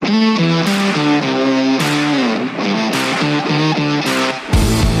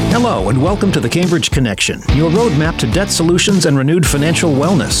and welcome to the Cambridge Connection, your roadmap to debt solutions and renewed financial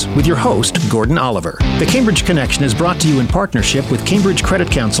wellness, with your host, Gordon Oliver. The Cambridge Connection is brought to you in partnership with Cambridge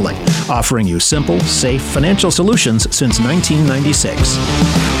Credit Counseling, offering you simple, safe financial solutions since 1996.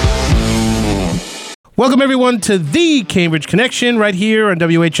 Welcome, everyone, to the Cambridge Connection right here on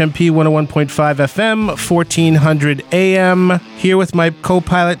WHMP 101.5 FM, 1400 AM. Here with my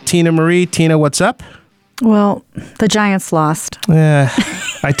co-pilot, Tina Marie. Tina, what's up? Well, the Giants lost. Yeah,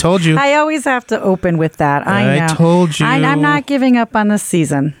 I told you. I always have to open with that. I know. I told you. I'm not giving up on this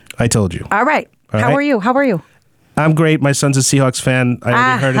season. I told you. All right. How are you? I'm great. My son's a Seahawks fan. I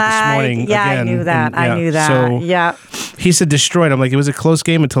already heard it this morning. Yeah, again. I knew that. I knew that. So yeah. He said destroyed. I'm like, it was a close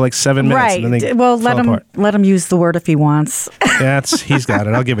game until like 7 minutes. Right. And then Well, let him use the word if he wants. He's got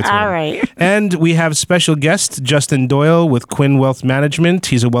it. I'll give it to him. All right. And we have special guest Justin Doyle with Quinn Wealth Management.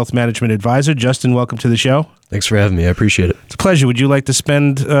 He's a wealth management advisor. Justin, welcome to the show. Thanks for having me. I appreciate it. It's a pleasure. Would you like to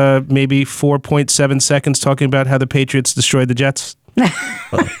spend maybe 4.7 seconds talking about how the Patriots destroyed the Jets? Well,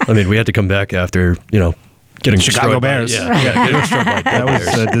 I mean, we had to come back after, getting Chicago Bears. Getting destroyed by that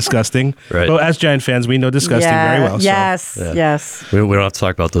was disgusting. Right. Well, as Giant fans, we know disgusting very well. Yes, so. yes. We don't have to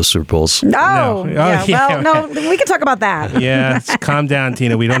talk about those Super Bowls. No. Yeah. Well, no, we can talk about that. Yeah, calm down,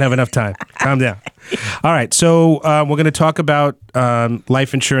 Tina. We don't have enough time. Calm down. All right, so we're going to talk about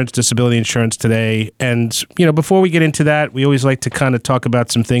life insurance, disability insurance today. And, before we get into that, we always like to kind of talk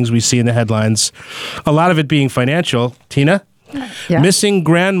about some things we see in the headlines. A lot of it being financial. Tina? Yeah. Missing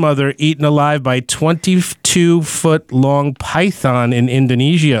grandmother eaten alive by 22-foot-long python in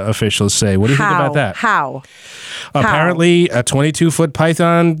Indonesia, officials say. What do you think about that? How? Apparently, a 22-foot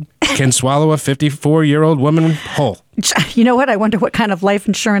python can swallow a 54-year-old woman whole. You know what? I wonder what kind of life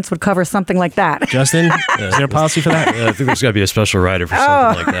insurance would cover something like that. Justin, is there a policy for that? I think there's got to be a special rider for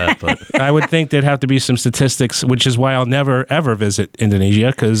something like that. But I would think there'd have to be some statistics, which is why I'll never, ever visit Indonesia,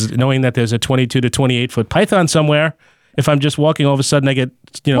 because knowing that there's a 22 to 28-foot python somewhere, if I'm just walking, all of a sudden I get,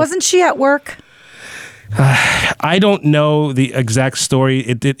 Wasn't she at work? I don't know the exact story.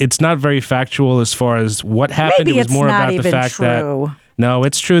 It's not very factual as far as what happened. Maybe it was more it's not about the even fact true. that no,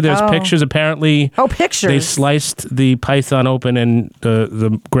 it's true. There's pictures. Apparently, pictures. They sliced the python open, and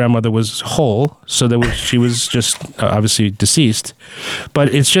the grandmother was whole. So she was just obviously deceased.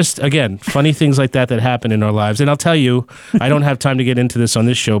 But it's just, again, funny things like that happen in our lives. And I'll tell you, I don't have time to get into this on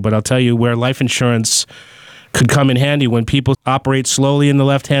this show, but I'll tell you where life insurance could come in handy when people operate slowly in the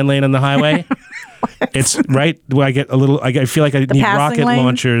left-hand lane on the highway. It's right where I feel like I need rocket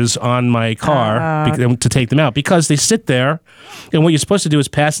launchers on my car to take them out, because they sit there, and what you're supposed to do is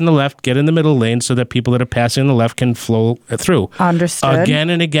pass in the left, get in the middle lane so that people that are passing in the left can flow through. Understood. Again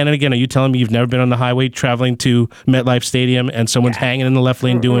and again and again. Are you telling me you've never been on the highway traveling to MetLife Stadium and someone's hanging in the left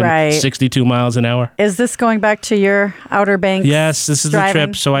lane doing 62 miles an hour? Is this going back to your Outer Banks? Yes, this is driving? the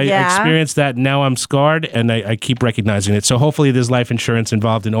trip. So I experienced that. Now I'm scarred, and I keep recognizing it. So hopefully there's life insurance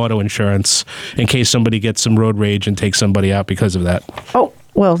involved in auto insurance in case somebody gets some road rage and takes somebody out because of that. Oh,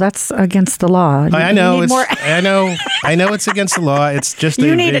 well, that's against the law. I know. I know it's against the law. It's just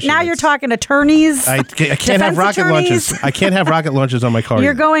you need it. Now you're talking attorneys. I can't have rocket launchers. I can't have rocket launchers on my car.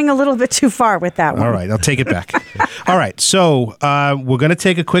 You're going a little bit too far with that one. All right, I'll take it back. All right, so we're going to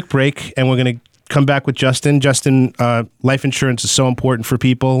take a quick break, and we're going to come back with Justin. Justin, life insurance is so important for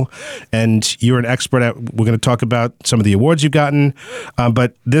people, and you're an expert at. We're going to talk about some of the awards you've gotten,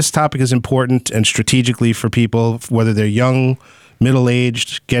 but this topic is important and strategically for people, whether they're young,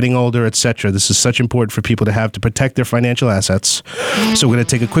 middle-aged, getting older, etc. This is such important for people to have to protect their financial assets. So we're going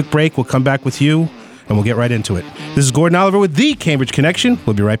to take a quick break. We'll come back with you, and we'll get right into it. This is Gordon Oliver with the Cambridge Connection.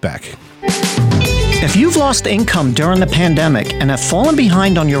 We'll be right back. If you've lost income during the pandemic and have fallen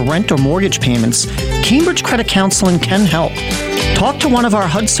behind on your rent or mortgage payments, Cambridge Credit Counseling can help. Talk to one of our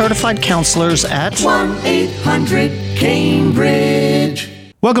HUD-certified counselors at 1-800-CAMBRIDGE.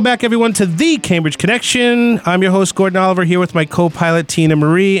 Welcome back, everyone, to the Cambridge Connection. I'm your host, Gordon Oliver, here with my co-pilot, Tina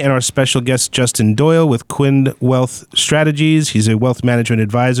Marie, and our special guest, Justin Doyle, with Quinn Wealth Strategies. He's a wealth management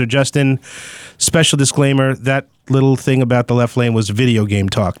advisor. Justin, special disclaimer, that little thing about the left lane was video game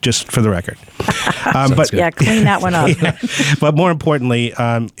talk, just for the record. Clean that one up. But more importantly,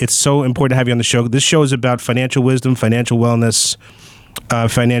 it's so important to have you on the show. This show is about financial wisdom, financial wellness,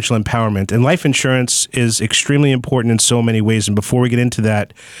 financial empowerment. And life insurance is extremely important in so many ways. And before we get into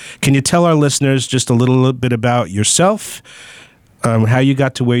that, can you tell our listeners just a little bit about yourself, how you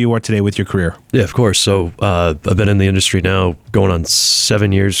got to where you are today with your career? Yeah, of course. So I've been in the industry now going on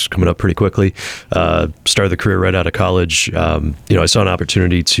 7 years, coming up pretty quickly. Started the career right out of college. I saw an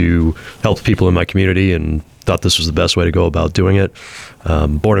opportunity to help people in my community and thought this was the best way to go about doing it.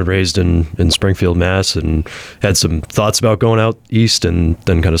 Born and raised in Springfield, Mass, and had some thoughts about going out east, and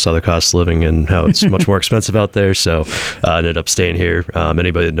then kind of saw the cost of living and how it's much more expensive out there. So ended up staying here.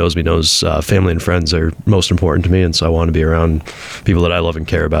 Anybody that knows me knows family and friends are most important to me, and so I want to be around people that I love and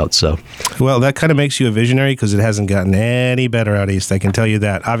care about. So, well, that kind of makes you a visionary because it hasn't gotten any better out east. I can tell you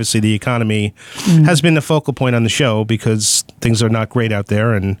that. Obviously, the economy has been the focal point on the show because things are not great out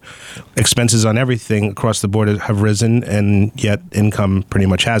there, and expenses on everything across the board have risen, and yet income pretty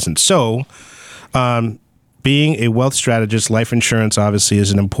much hasn't. So, being a wealth strategist, life insurance obviously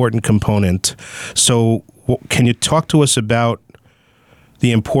is an important component. So, can you talk to us about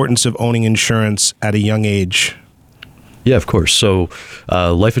the importance of owning insurance at a young age? Yeah, of course. So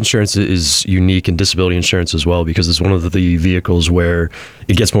life insurance is unique, and disability insurance as well, because it's one of the vehicles where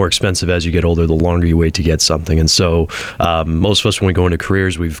it gets more expensive as you get older, the longer you wait to get something. And so most of us, when we go into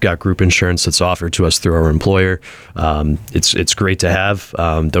careers, we've got group insurance that's offered to us through our employer. It's great to have.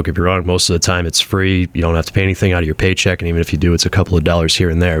 Don't get me wrong, most of the time it's free. You don't have to pay anything out of your paycheck, and even if you do, it's a couple of dollars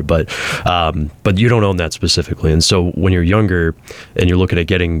here and there. But you don't own that specifically. And so when you're younger and you're looking at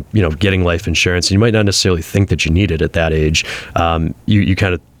getting life insurance, and you might not necessarily think that you need it at that age, you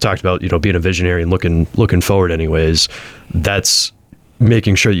kind of talked about being a visionary and looking forward anyways. That's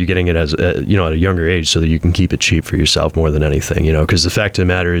making sure that you're getting it as at a younger age so that you can keep it cheap for yourself more than anything, because the fact of the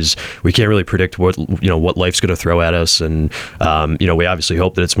matter is we can't really predict what life's going to throw at us. And, we obviously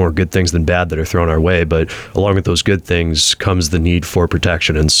hope that it's more good things than bad that are thrown our way, but along with those good things comes the need for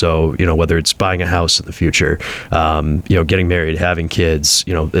protection. And so, whether it's buying a house in the future, getting married, having kids,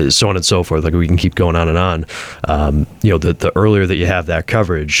 so on and so forth, like we can keep going on and on. The earlier that you have that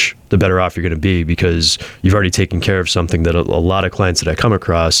coverage, the better off you're going to be, because you've already taken care of something that a lot of clients that I come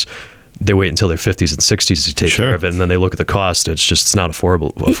across, they wait until their 50s and 60s to take care of it, and then they look at the cost. It's not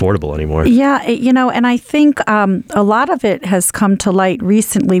affordable anymore. Yeah, and I think a lot of it has come to light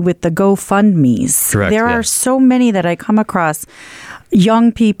recently with the GoFundMes. Correct. There are so many that I come across.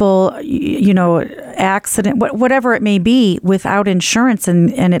 Young people, accident, whatever it may be, without insurance,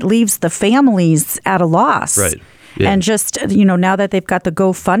 and it leaves the families at a loss. Right. Yeah. And just, now that they've got the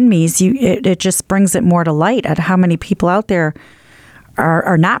GoFundMes, it just brings it more to light at how many people out there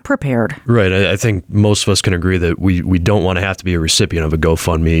are not prepared. Right. I think most of us can agree that we don't want to have to be a recipient of a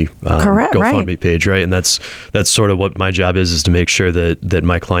GoFundMe page, right? And that's sort of what my job is to make sure that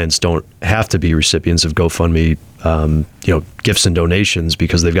my clients don't have to be recipients of GoFundMe gifts and donations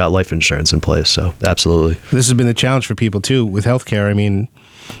because they've got life insurance in place. So absolutely. This has been a challenge for people too with healthcare. I mean,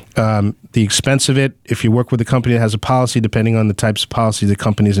 the expense of it, if you work with a company that has a policy, depending on the types of policy the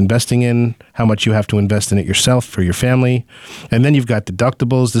company is investing in, how much you have to invest in it yourself for your family. And then you've got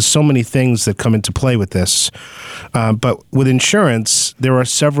deductibles. There's so many things that come into play with this. But with insurance, there are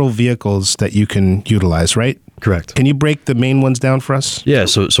several vehicles that you can utilize, right? Correct. Can you break the main ones down for us? Yeah,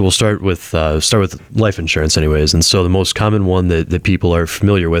 so we'll start with life insurance anyways. And so the most common one that people are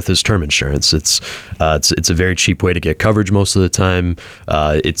familiar with is term insurance. It's a very cheap way to get coverage most of the time.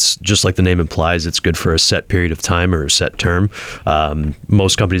 It's just like the name implies, it's good for a set period of time or a set term.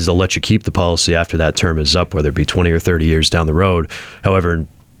 Most companies, they'll let you keep the policy after that term is up, whether it be 20 or 30 years down the road. However,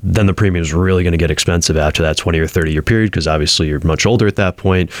 then the premium is really going to get expensive after that 20 or 30 year period, because obviously you're much older at that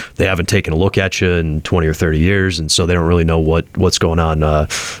point. They haven't taken a look at you in 20 or 30 years, and so they don't really know what's going on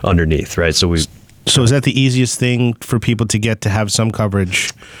underneath, right? So is that the easiest thing for people to get to have some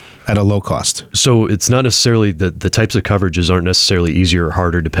coverage at a low cost? So it's not necessarily the types of coverages aren't necessarily easier or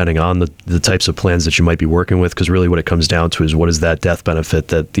harder depending on the types of plans that you might be working with, because really what it comes down to is what is that death benefit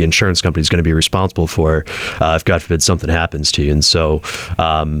that the insurance company is going to be responsible for if God forbid something happens to you. And so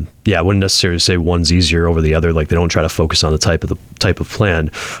I wouldn't necessarily say one's easier over the other. Like, they don't try to focus on the type of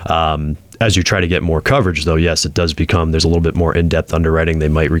plan. As you try to get more coverage, though, yes, it does become, there's a little bit more in-depth underwriting. They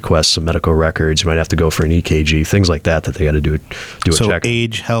might request some medical records. You might have to go for an EKG, things like that they got to do a check. So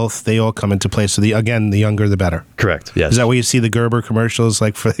age, health, they all come into play. So the younger, the better. Correct, yes. Is that where you see the Gerber commercials,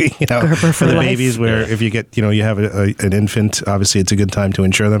 like for the life. babies, where if you get, you have an infant, obviously it's a good time to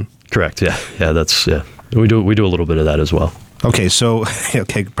insure them? Correct, yeah. We do a little bit of that as well. Okay,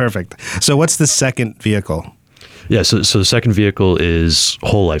 perfect. So what's the second vehicle? Yeah, so the second vehicle is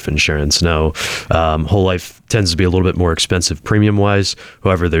whole life insurance. Now, whole life tends to be a little bit more expensive premium-wise.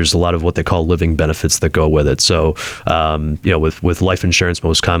 However, there's a lot of what they call living benefits that go with it. So, with life insurance,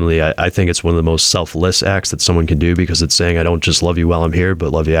 most commonly, I think it's one of the most selfless acts that someone can do, because it's saying, I don't just love you while I'm here,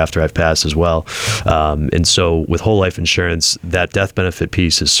 but love you after I've passed as well. And so with whole life insurance, that death benefit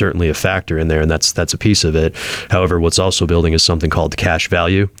piece is certainly a factor in there, and that's a piece of it. However, what's also building is something called cash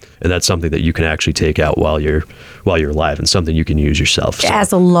value, and that's something that you can actually take out while you're alive, and something you can use yourself. So,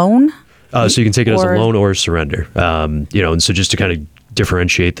 as a loan? so you can take it as a loan or a surrender. And so just to kind of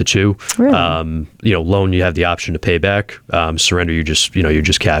differentiate the two. Really? Loan, you have the option to pay back. Surrender, you're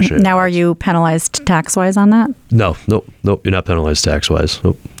just cashing it. Now, are you penalized tax-wise on that? No, you're not penalized tax-wise.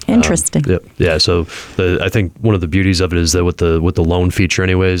 Nope. Interesting. Yeah. So I think one of the beauties of it is that with the loan feature,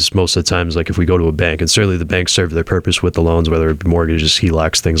 anyways, most of the times, like if we go to a bank, and certainly the banks serve their purpose with the loans, whether it be mortgages,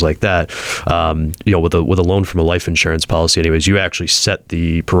 HELOCs, things like that. With a loan from a life insurance policy, anyways, you actually set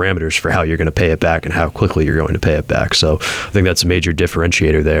the parameters for how you're going to pay it back and how quickly you're going to pay it back. So I think that's a major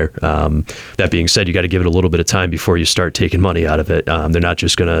differentiator there. That being said, you got to give it a little bit of time before you start taking money out of it. They're not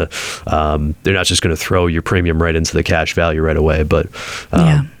just gonna throw your premium right into the cash value right away. But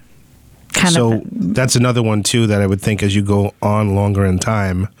yeah. So that's another one too that I would think as you go on longer in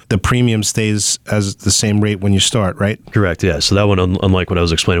time, the premium stays as the same rate when you start, right? Correct. Yeah. So that one, unlike what I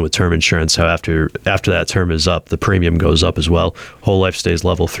was explaining with term insurance, how after that term is up, the premium goes up as well. Whole life stays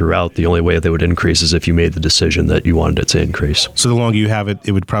level throughout. The only way they would increase is if you made the decision that you wanted it to increase. So the longer you have it,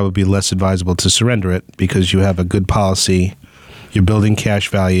 it would probably be less advisable to surrender it because you have a good policy. You're building cash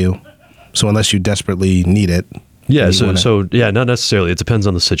value. So unless you desperately need it. Yeah, not necessarily. It depends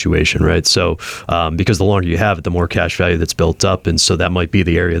on the situation, right? So, because the longer you have it, the more cash value that's built up, and so that might be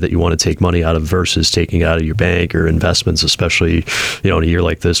the area that you want to take money out of versus taking it out of your bank or investments, especially in a year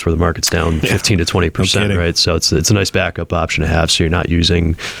like this where the market's down 15 to 20%, right? So it's a nice backup option to have. So you're not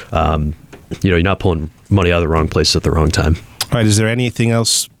using, you're not pulling money out of the wrong place at the wrong time. All right. Is there anything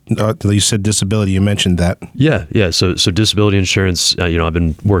else? You said disability. You mentioned that. Yeah. So disability insurance. I've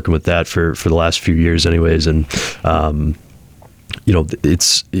been working with that for the last few years, anyways, and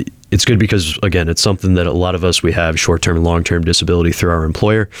it's good because, again, it's something that a lot of us, we have short-term and long-term disability through our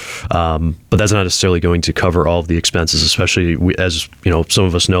employer, but that's not necessarily going to cover all of the expenses, especially as some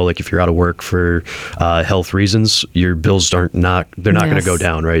of us know, like if you're out of work for health reasons, your bills they're not going to go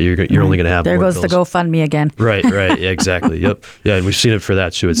down, right? You're only going to have there more goes bills. the GoFundMe again. Right, yeah, exactly. Yep. Yeah, and we've seen it for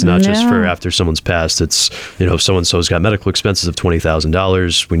that too. It's not just for after someone's passed. It's, if so-and-so's got medical expenses of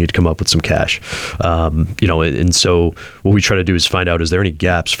 $20,000, we need to come up with some cash. And so what we try to do is find out, is there any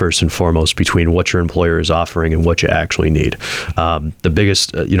gaps first and foremost between what your employer is offering and what you actually need. The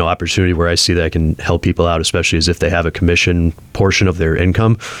biggest opportunity where I see that I can help people out, especially, is if they have a commission portion of their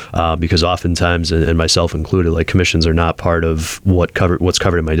income, because oftentimes, and myself included, like commissions are not part of what's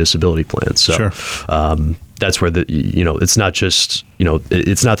covered in my disability plan. So sure. That's where it's not just,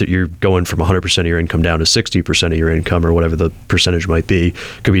 it's not that you're going from 100% of your income down to 60% of your income or whatever the percentage might be.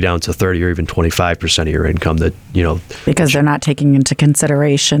 It could be down to 30 or even 25% of your income that, because they're not taking into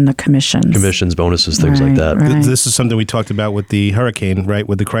consideration the commissions, bonuses, things like that. Right. This is something we talked about with the hurricane, right?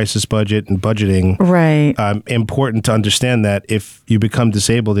 With the crisis budget and budgeting. Right. Important to understand that if you become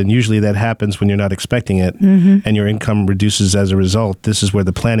disabled, and usually that happens when you're not expecting it, and your income reduces as a result, this is where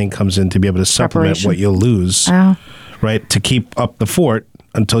the planning comes in to be able to supplement what you'll lose. Right, to keep up the fort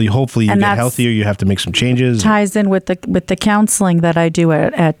until you hopefully get healthier. You have to make some changes. Ties in with the counseling that I do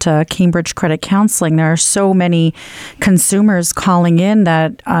at Cambridge Credit Counseling. There are so many consumers calling in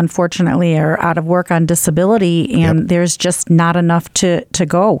that unfortunately are out of work on disability, and there's just not enough to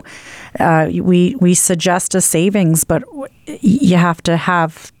go. We suggest a savings, but you have to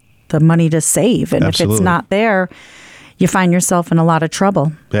have the money to save, and Absolutely. if it's not there, you find yourself in a lot of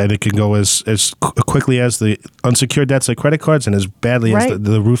trouble. And it can go as quickly as the unsecured debts like credit cards, and as badly as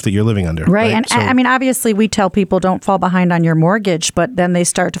the roof that you're living under. Right. And I mean, obviously, we tell people don't fall behind on your mortgage, but then they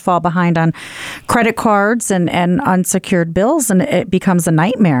start to fall behind on credit cards and unsecured bills, and it becomes a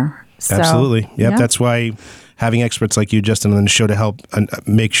nightmare. So, absolutely. Yep. That's why having experts like you, Justin, on the show to help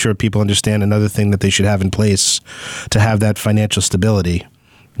make sure people understand another thing that they should have in place to have that financial stability.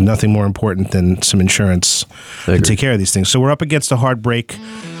 Nothing more important than some insurance to take care of these things. So we're up against a hard break.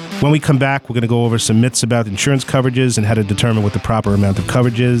 When we come back, we're going to go over some myths about insurance coverages and how to determine what the proper amount of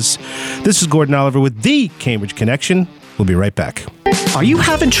coverage is. This is Gordon Oliver with the Cambridge Connection. We'll be right back. Are you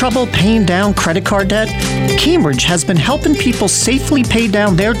having trouble paying down credit card debt? Cambridge has been helping people safely pay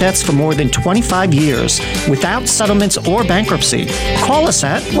down their debts for more than 25 years without settlements or bankruptcy. Call us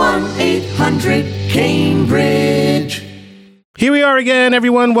at 1-800-CAMBRIDGE. Here we are again,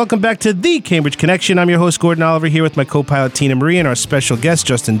 everyone. Welcome back to the Cambridge Connection. I'm your host, Gordon Oliver, here with my co-pilot, Tina Marie, and our special guest,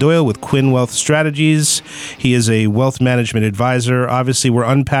 Justin Doyle with Quinn Wealth Strategies. He is a wealth management advisor. Obviously, we're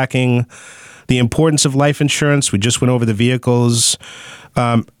unpacking the importance of life insurance. We just went over the vehicles.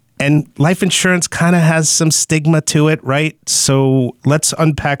 And life insurance kind of has some stigma to it, right? So let's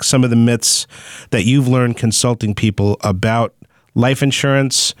unpack some of the myths that you've learned consulting people about life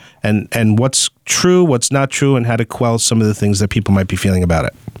insurance and what's true, what's not true, and how to quell some of the things that people might be feeling about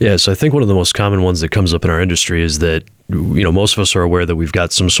it. Yeah, so I think one of the most common ones that comes up in our industry is that most of us are aware that we've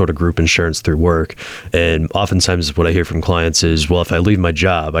got some sort of group insurance through work. And oftentimes what I hear from clients is, well, if I leave my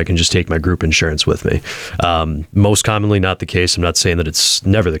job, I can just take my group insurance with me. Most commonly not the case. I'm not saying that it's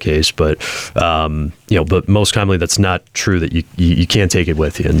never the case, but but most commonly that's not true, that you can't take it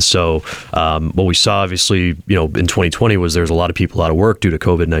with you. And so what we saw obviously, in 2020 was there's a lot of people out of work due to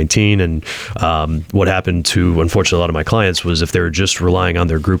COVID-19. And what happened to, unfortunately, a lot of my clients was if they were just relying on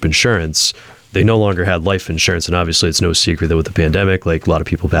their group insurance, they no longer had life insurance. And obviously it's no secret that with the pandemic, like a lot of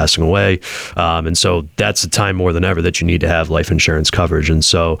people passing away. And so that's a time more than ever that you need to have life insurance coverage. And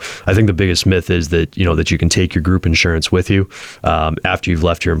so I think the biggest myth is that, that you can take your group insurance with you after you've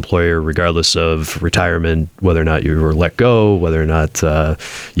left your employer, regardless of retirement, whether or not you were let go, whether or not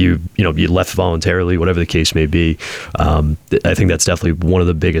you left voluntarily, whatever the case may be. I think that's definitely one of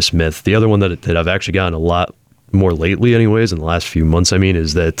the biggest myths. The other one that I've actually gotten a lot more lately anyways, in the last few months,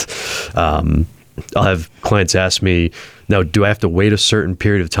 is that I'll have clients ask me, now, do I have to wait a certain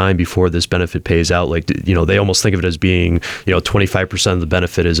period of time before this benefit pays out? Like, they almost think of it as being, 25% of the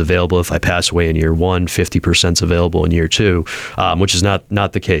benefit is available if I pass away in year one, 50% is available in year two, which is not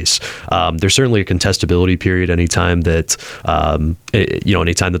the case. There's certainly a contestability period anytime that,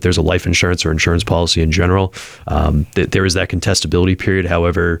 anytime that there's a life insurance or insurance policy in general, there is that contestability period.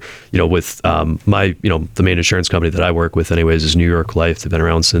 However, with the main insurance company that I work with anyways is New York Life. They've been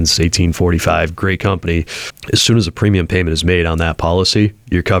around since 1845, great company. As soon as a premium payment is made on that policy,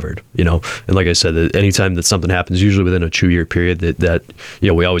 you're covered, and like I said, anytime that something happens, usually within a 2-year period, that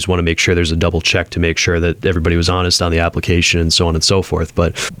we always want to make sure there's a double check to make sure that everybody was honest on the application and so on and so forth.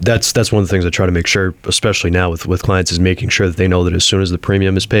 But that's one of the things I try to make sure, especially now with clients, is making sure that they know that as soon as the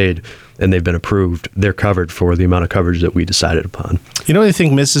premium is paid and they've been approved, they're covered for the amount of coverage that we decided upon. I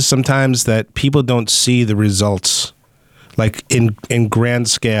think misses sometimes that people don't see the results. Like in grand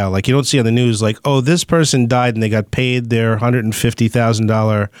scale, like you don't see on the news, like, oh, this person died and they got paid their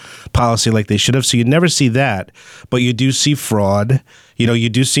 $150,000 policy like they should have. So you never see that, but you do see fraud. You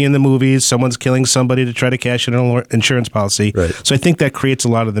do see in the movies someone's killing somebody to try to cash in an insurance policy. Right. So I think that creates a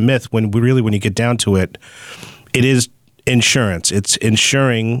lot of the myth when you get down to it, it is insurance. It's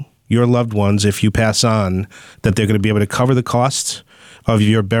insuring your loved ones, if you pass on, that they're going to be able to cover the cost of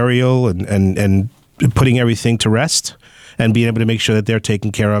your burial and putting everything to rest, and being able to make sure that they're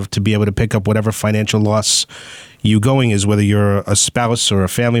taken care of to be able to pick up whatever financial loss you going is, whether you're a spouse or a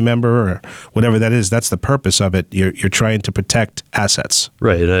family member or whatever that is. That's the purpose of it. You're trying to protect assets.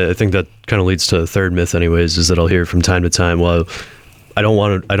 Right. And I think that kind of leads to a third myth anyways, is that I'll hear from time to time, well, I don't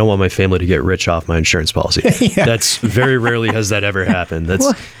want my family to get rich off my insurance policy. Yeah. That's very rarely has that ever happened. That's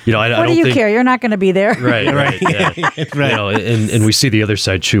I don't think, care? You're not going to be there. Right. Yeah. Right. And we see the other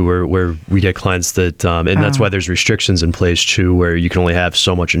side too, where we get clients that, and that's why there's restrictions in place too, where you can only have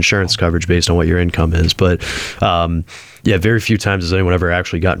so much insurance coverage based on what your income is. But very few times has anyone ever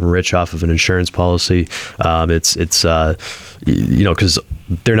actually gotten rich off of an insurance policy. It's because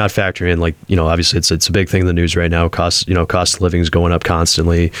they're not factoring in, like, obviously it's a big thing in the news right now. Cost of living is going up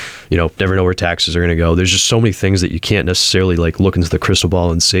constantly. Never know where taxes are going to go. There's just so many things that you can't necessarily like look into the crystal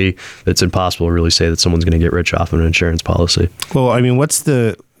ball and see. It's impossible to really say that someone's going to get rich off of an insurance policy. Well, what's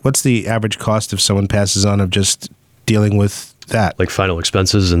the average cost if someone passes on of just dealing with that? Like final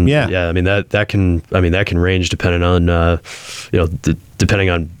expenses and that can range depending on depending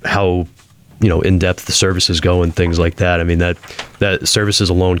on how in-depth the services go and things like that. That services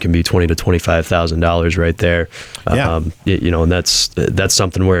alone can be $20,000 to $25,000 right there. And that's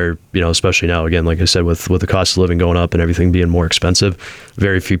something where, especially now, again, like I said, with the cost of living going up and everything being more expensive,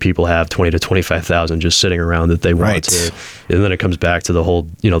 very few people have $20,000 to $25,000 just sitting around that they want to. And then it comes back to the whole,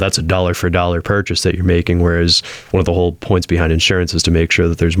 that's a dollar for dollar purchase that you're making. Whereas one of the whole points behind insurance is to make sure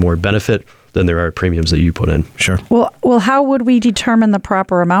that there's more benefit than there are premiums that you put in. Sure. Well, how would we determine the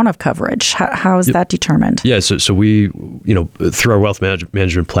proper amount of coverage? How is that determined? Yeah, so we, through our wealth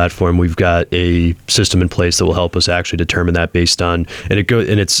management platform, we've got a system in place that will help us actually determine that based on, and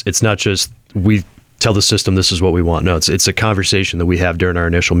it's not just we tell the system this is what we want. No, it's a conversation that we have during our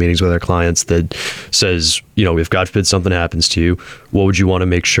initial meetings with our clients that says, if God forbid something happens to you, what would you want to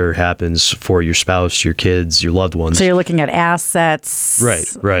make sure happens for your spouse, your kids, your loved ones? So you're looking at assets,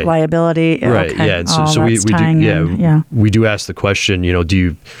 right, liability, right? Okay. Yeah, and so we do ask the question,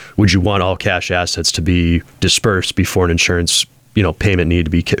 would you want all cash assets to be dispersed before an insurance payment need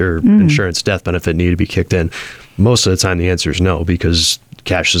to be insurance death benefit need to be kicked in? Most of the time, the answer is no, because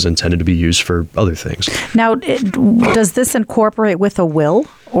cash is intended to be used for other things. Now, does this incorporate with a will,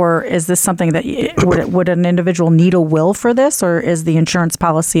 or is this something that would an individual need a will for this, or is the insurance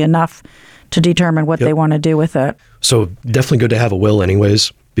policy enough to determine what they want to do with it? So definitely good to have a will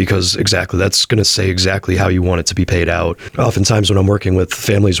anyways, because exactly that's going to say exactly how you want it to be paid out. Oftentimes when I'm working with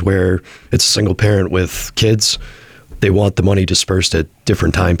families where it's a single parent with kids, they want the money dispersed at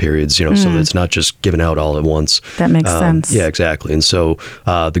different time periods, so that it's not just given out all at once. That makes sense. Yeah, exactly. And so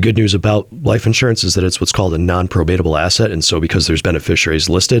the good news about life insurance is that it's what's called a non-probatable asset. And so because there's beneficiaries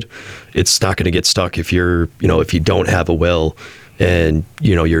listed, it's not going to get stuck if if you don't have a will and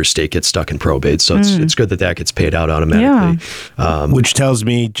your estate gets stuck in probate. So it's good that gets paid out automatically. Yeah. Which tells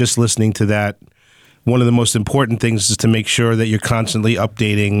me, just listening to that, one of the most important things is to make sure that you're constantly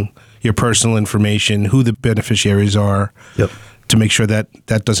updating your personal information, who the beneficiaries are, to make sure that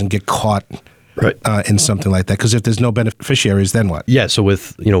that doesn't get caught in something like that. Because if there's no beneficiaries, then what? Yeah. So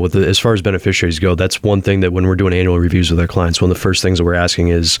as far as beneficiaries go, that's one thing that when we're doing annual reviews with our clients, one of the first things that we're asking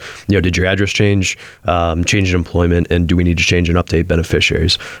is, did your address change, change in employment, and do we need to change and update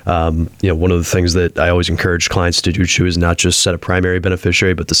beneficiaries? One of the things that I always encourage clients to do too is not just set a primary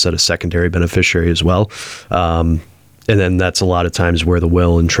beneficiary, but to set a secondary beneficiary as well. And then that's a lot of times where the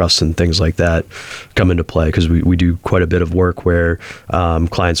will and trust and things like that come into play, because we do quite a bit of work where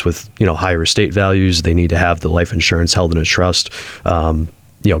clients with higher estate values, they need to have the life insurance held in a trust.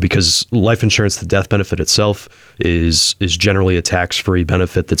 Because life insurance, the death benefit itself is generally a tax-free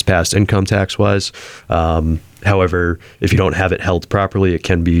benefit that's passed income tax-wise. However, if you don't have it held properly, it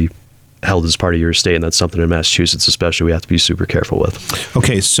can be held as part of your estate, and that's something in Massachusetts especially we have to be super careful with.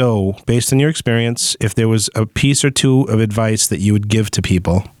 Okay, so based on your experience, if there was a piece or two of advice that you would give to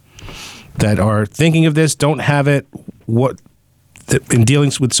people that are thinking of this, don't have it, in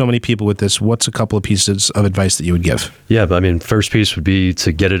dealing with so many people with this, what's a couple of pieces of advice that you would give? Yeah, but first piece would be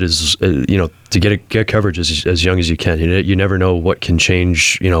to get it to get coverage as young as you can. You never know what can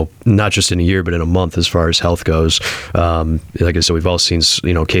change, not just in a year, but in a month as far as health goes. Like I said, we've all seen,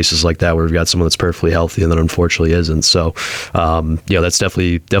 cases like that where we've got someone that's perfectly healthy and then unfortunately isn't. So, that's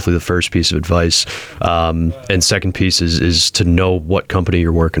definitely the first piece of advice. And second piece is to know what company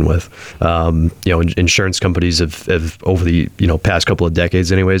you're working with. Insurance companies have over the, past couple of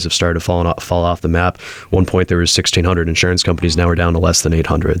decades anyways, have started to fall off the map. One point there was 1,600 insurance companies, now we're down to less than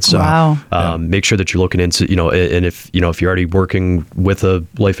 800. So wow. Make sure that you're looking into, and if you're already working with a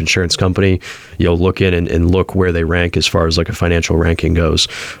life insurance company, look in and look where they rank as far as like a financial ranking goes.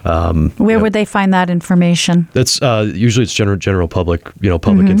 Where would they find that information? That's usually it's general public,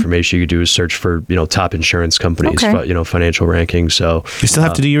 public information. You do is search for, top insurance companies, financial rankings. So you still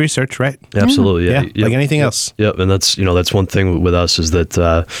have to do your research, right? Absolutely. Yeah. Yep. Like anything else. Yep. And that's, that's one thing with us is that,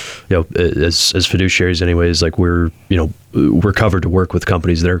 as fiduciaries anyways, like we're covered to work with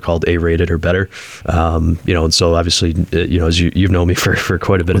companies that are called A-rated or better. And so obviously, as you've known me for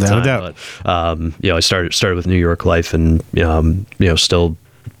quite a bit of time, but, I started with New York Life and, still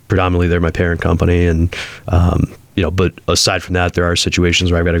predominantly they're my parent company. And, but aside from that, there are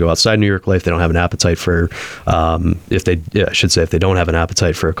situations where I've got to go outside New York Life. They don't have an appetite for, if they don't have an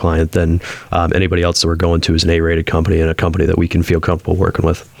appetite for a client, then anybody else that we're going to is an A-rated company and a company that we can feel comfortable working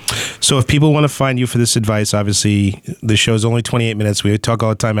with. So if people want to find you for this advice, obviously the show's only 28 minutes. We talk all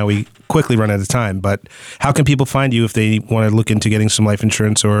the time how we quickly run out of time, but how can people find you if they want to look into getting some life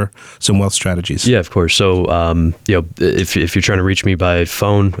insurance or some wealth strategies? Yeah, of course. So, if you're trying to reach me by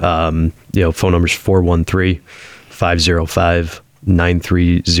phone, phone number's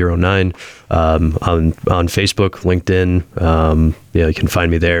 413-505-9309. On Facebook, LinkedIn, you can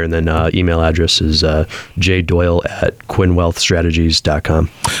find me there. And then email address is jdoyle@quinwealthstrategies.com.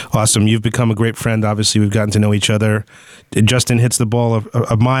 Awesome. You've become a great friend. Obviously, we've gotten to know each other. Justin hits the ball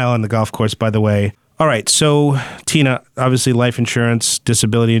a mile on the golf course, by the way. All right. So, Tina, obviously life insurance,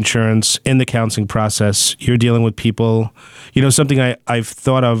 disability insurance, in the counseling process, you're dealing with people. Something I've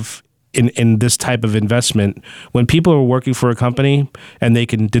thought of in this type of investment, when people are working for a company and they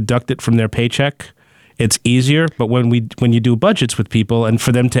can deduct it from their paycheck, it's easier. But when you do budgets with people and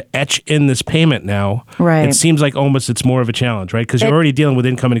for them to etch in this payment now, right, it seems like almost it's more of a challenge, right? Because you're already dealing with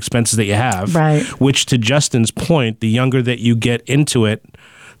income and expenses that you have, right, which to Justin's point, the younger that you get into it,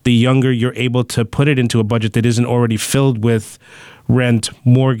 the younger you're able to put it into a budget that isn't already filled with rent,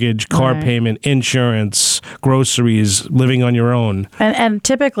 mortgage, car payment, insurance, groceries, living on your own. And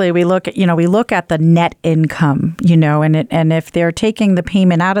typically we look at the net income, and if they're taking the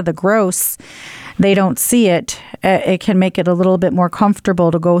payment out of the gross, they don't see it. It can make it a little bit more comfortable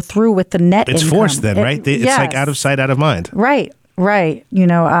to go through with the net income. It's forced then, right? It's like out of sight, out of mind. Right.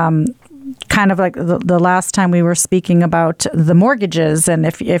 Kind of like the last time we were speaking about the mortgages, and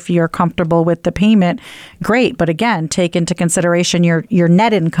if you're comfortable with the payment, great. But again, take into consideration your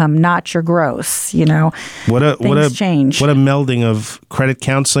net income, not your gross. Things change. What a melding of credit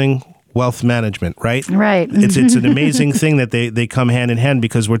counseling wealth management, right? Right. It's an amazing thing that they come hand in hand,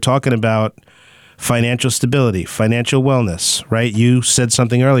 because we're talking about financial stability, financial wellness, right? You said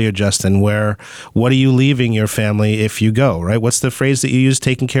something earlier, Justin, where what are you leaving your family if you go, right? What's the phrase that you use,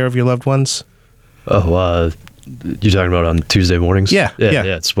 taking care of your loved ones? Oh, you're talking about on Tuesday mornings? Yeah.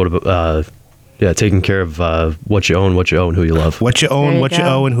 It's what about, taking care of what you own, who you love. What you own, you what you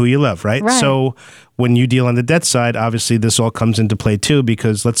go. owe, and who you love, right? Right. So when you deal on the debt side, obviously this all comes into play too,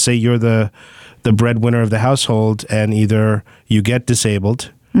 because let's say you're the breadwinner of the household, and either you get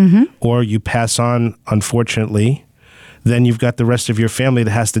disabled or you pass on, unfortunately, then you've got the rest of your family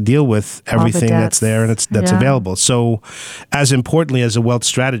that has to deal with everything that's debts. there and that's Yeah. available. So as importantly as a wealth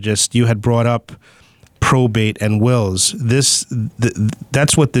strategist, you had brought up probate and wills. That's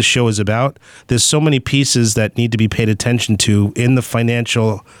what this show is about. There's so many pieces that need to be paid attention to in the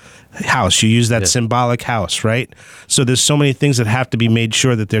financial house. You use that symbolic house, right? So there's so many things that have to be made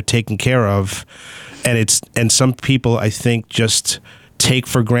sure that they're taken care of, and some people, I think, just take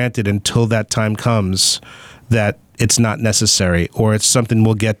for granted until that time comes that it's not necessary, or it's something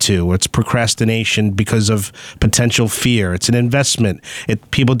we'll get to, or it's procrastination because of potential fear. It's an investment.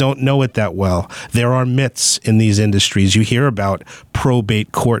 People don't know it that well. There are myths in these industries. You hear about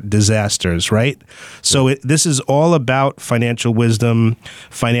probate court disasters, right? So this is all about financial wisdom,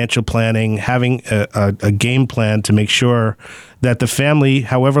 financial planning, having a game plan to make sure that the family,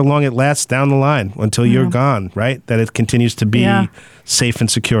 however long it lasts down the line until you're gone, right, that it continues to be safe and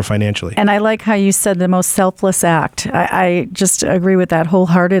secure financially. And I like how you said the most selfless act. I just agree with that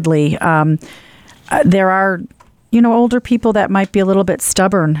wholeheartedly. There are, older people that might be a little bit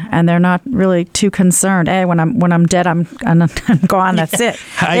stubborn, and they're not really too concerned. Hey, when I'm dead, I'm gone. That's it.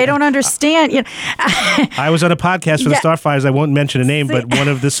 They don't understand. I was on a podcast for the Starfires. I won't mention a name, but one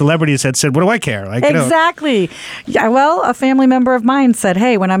of the celebrities had said, "What do I care?" Like, exactly. Yeah. Well, a family member of mine said,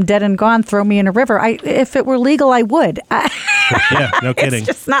 "Hey, when I'm dead and gone, throw me in a river. If it were legal, I would." Yeah, no kidding. It's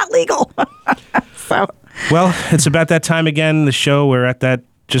just not legal. So. Well, it's about that time again. The show, we're at that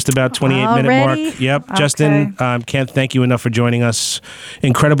just about 28-minute Already? mark. Yep. Okay. Justin, can't thank you enough for joining us.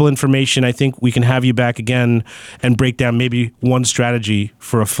 Incredible information. I think we can have you back again and break down maybe one strategy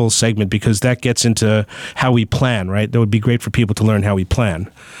for a full segment, because that gets into how we plan, right? That would be great for people to learn how we plan.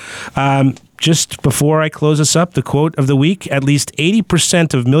 Just before I close us up, the quote of the week: at least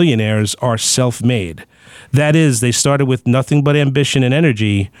 80% of millionaires are self-made. That is, they started with nothing but ambition and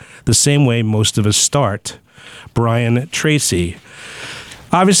energy, the same way most of us start. Brian Tracy.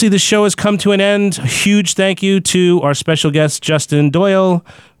 Obviously, the show has come to an end. A huge thank you to our special guest, Justin Doyle,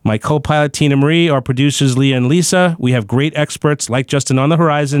 my co-pilot, Tina Marie, our producers, Leah and Lisa. We have great experts like Justin on the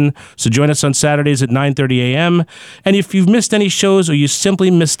horizon, so join us on Saturdays at 9:30 a.m. And if you've missed any shows or you simply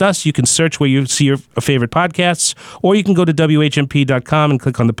missed us, you can search where you see your favorite podcasts, or you can go to WHMP.com and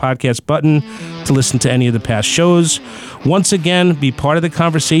click on the podcast button to listen to any of the past shows. Once again, be part of the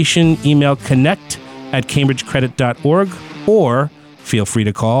conversation. Email connect@cambridgecredit.org, or feel free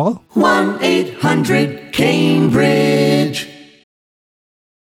to call 1-800-CAMBRIDGE